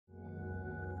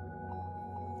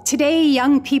Today,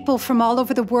 young people from all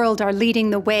over the world are leading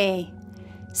the way,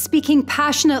 speaking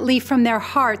passionately from their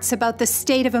hearts about the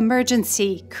state of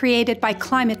emergency created by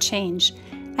climate change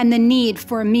and the need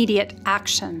for immediate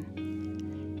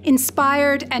action.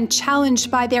 Inspired and challenged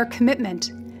by their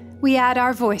commitment, we add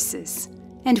our voices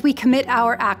and we commit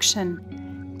our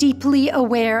action, deeply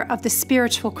aware of the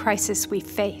spiritual crisis we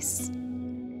face.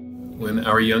 When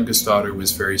our youngest daughter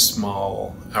was very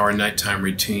small, our nighttime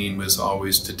routine was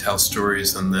always to tell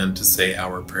stories and then to say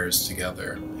our prayers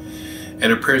together. And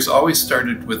her prayers always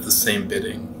started with the same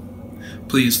bidding.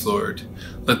 Please, Lord,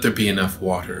 let there be enough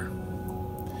water.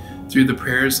 Through the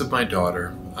prayers of my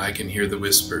daughter, I can hear the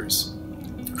whispers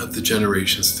of the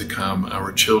generations to come,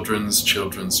 our children's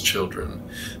children's children,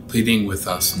 pleading with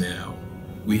us now.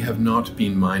 We have not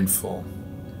been mindful,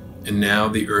 and now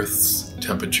the earth's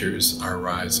temperatures are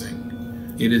rising.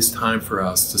 It is time for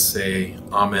us to say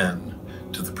Amen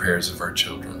to the prayers of our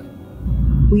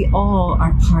children. We all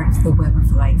are part of the web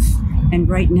of life, and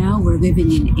right now we're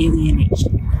living in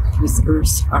alienation. This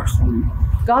earth's our home.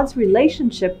 God's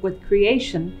relationship with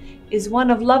creation is one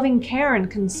of loving care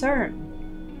and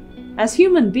concern. As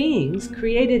human beings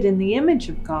created in the image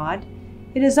of God,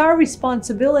 it is our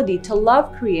responsibility to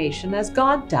love creation as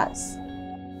God does.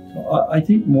 I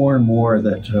think more and more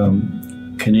that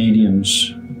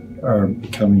Canadians are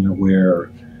becoming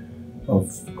aware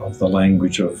of the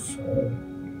language of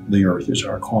the earth is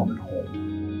our common home.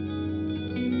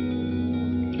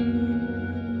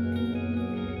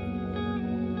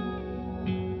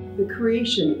 The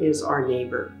creation is our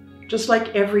neighbor, just like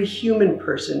every human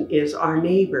person is our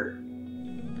neighbor.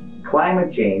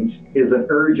 Climate change is an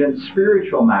urgent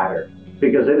spiritual matter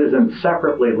because it is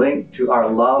inseparably linked to our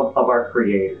love of our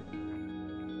Creator.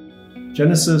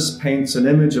 Genesis paints an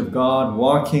image of God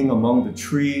walking among the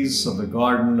trees of the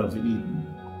Garden of Eden.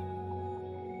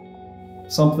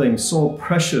 Something so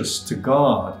precious to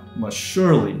God must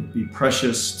surely be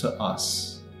precious to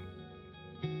us.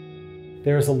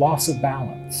 There is a loss of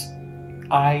balance.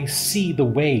 I see the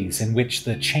ways in which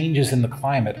the changes in the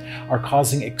climate are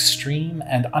causing extreme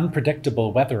and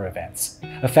unpredictable weather events,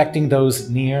 affecting those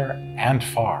near and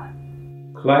far.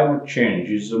 Climate change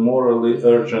is a morally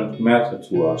urgent matter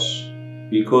to us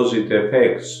because it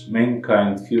affects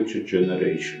mankind's future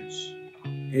generations.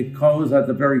 It goes at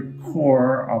the very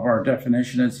core of our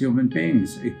definition as human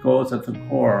beings. It goes at the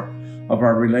core of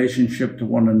our relationship to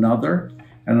one another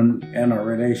and our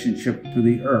relationship to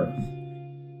the earth.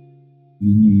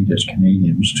 We need, as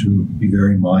Canadians, to be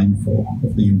very mindful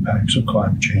of the impacts of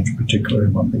climate change, particularly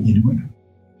among the Inuit.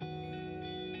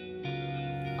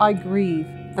 I grieve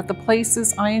that the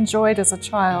places I enjoyed as a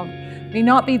child may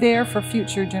not be there for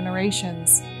future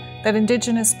generations, that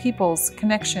Indigenous peoples'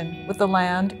 connection with the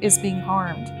land is being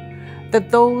harmed,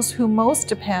 that those who most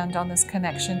depend on this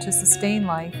connection to sustain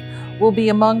life will be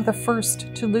among the first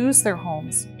to lose their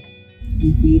homes.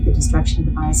 We grieve the destruction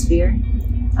of the biosphere,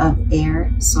 of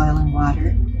air, soil, and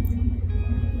water.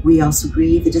 We also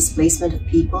grieve the displacement of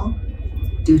people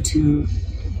due to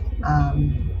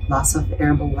loss of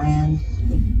arable land.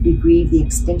 We grieve the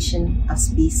extinction of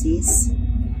species.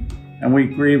 And we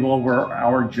grieve over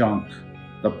our junk,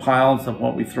 the piles of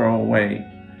what we throw away.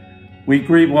 We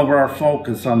grieve over our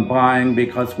focus on buying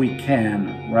because we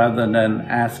can, rather than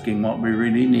asking what we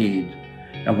really need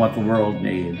and what the world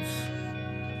needs.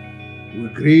 We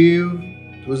grieve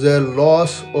to the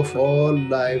loss of all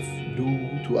life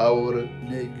due to our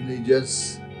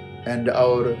negligence and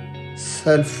our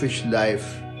selfish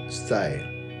lifestyle.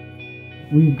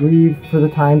 We grieve for the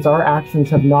times our actions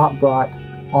have not brought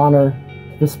honor to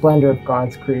the splendor of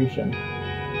God's creation.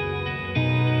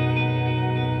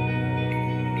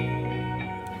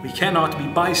 We cannot be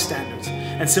bystanders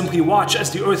and simply watch as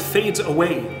the earth fades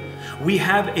away. We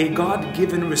have a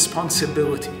God-given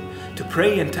responsibility to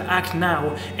pray and to act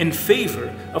now in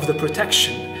favor of the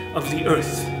protection of the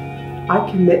earth. I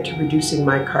commit to reducing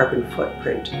my carbon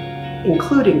footprint,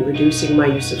 including reducing my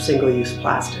use of single-use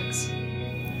plastics.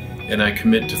 And I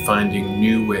commit to finding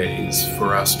new ways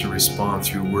for us to respond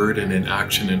through word and in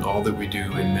action in all that we do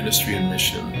in ministry and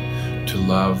mission to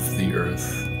love the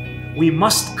earth. We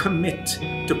must commit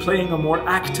to playing a more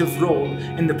active role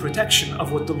in the protection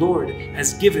of what the Lord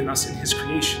has given us in His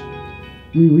creation.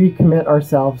 We recommit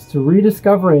ourselves to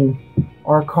rediscovering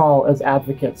our call as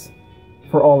advocates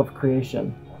for all of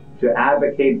creation. To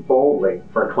advocate boldly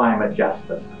for climate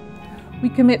justice. We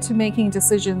commit to making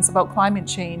decisions about climate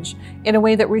change in a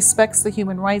way that respects the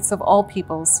human rights of all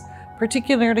peoples,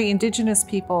 particularly Indigenous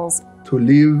peoples. To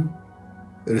live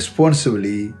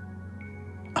responsibly,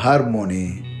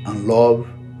 harmony, and love,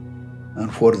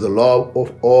 and for the love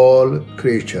of all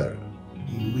creature.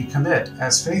 We commit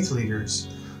as faith leaders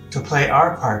to play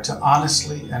our part to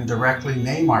honestly and directly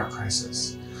name our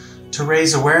crisis, to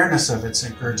raise awareness of its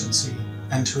urgency,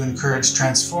 and to encourage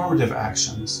transformative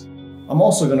actions. I'm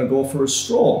also going to go for a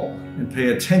stroll and pay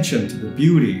attention to the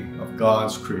beauty of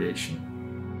God's creation.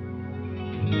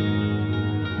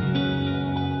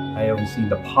 I have seen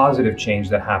the positive change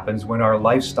that happens when our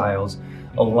lifestyles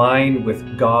align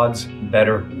with God's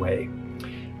better way,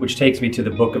 which takes me to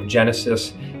the book of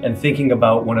Genesis and thinking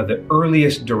about one of the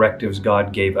earliest directives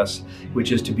God gave us,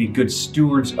 which is to be good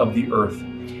stewards of the earth.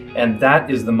 And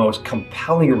that is the most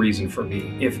compelling reason for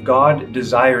me. If God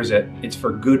desires it, it's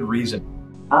for good reason.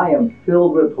 I am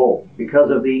filled with hope because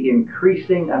of the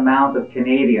increasing amount of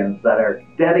Canadians that are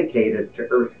dedicated to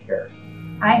earth care.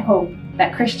 I hope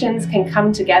that Christians can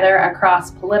come together across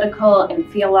political and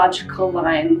theological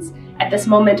lines at this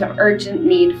moment of urgent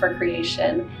need for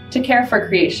creation, to care for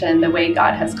creation the way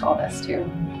God has called us to.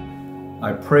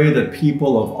 I pray that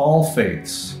people of all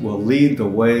faiths will lead the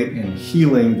way in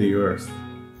healing the earth.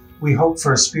 We hope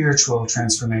for spiritual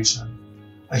transformation,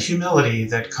 a humility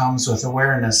that comes with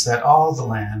awareness that all the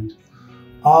land,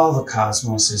 all the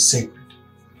cosmos is sacred,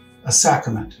 a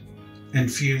sacrament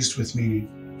infused with meaning.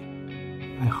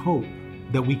 I hope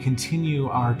that we continue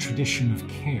our tradition of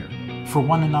care for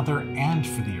one another and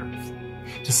for the earth,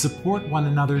 to support one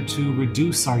another to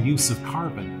reduce our use of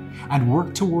carbon and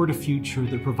work toward a future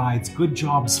that provides good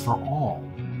jobs for all.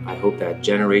 I hope that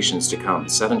generations to come,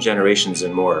 7 generations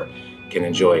and more, can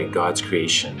enjoy God's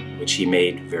creation, which He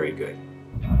made very good.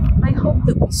 I hope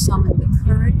that we summon the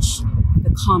courage,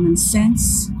 the common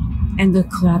sense, and the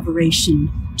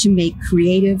collaboration to make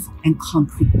creative and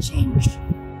concrete change.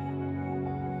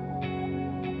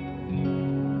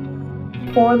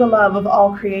 For the love of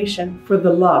all creation. For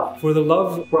the love. For the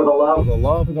love. For the love. For the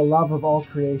love. For the love of all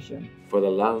creation. For the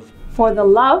love. For the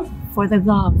love. For the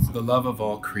love. For the love of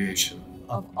all creation.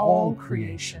 Of all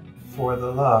creation. For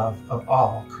the love of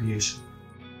all creation.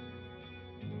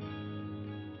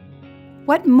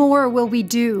 What more will we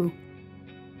do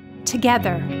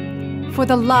together for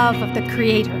the love of the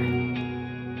Creator,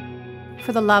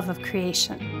 for the love of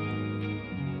creation?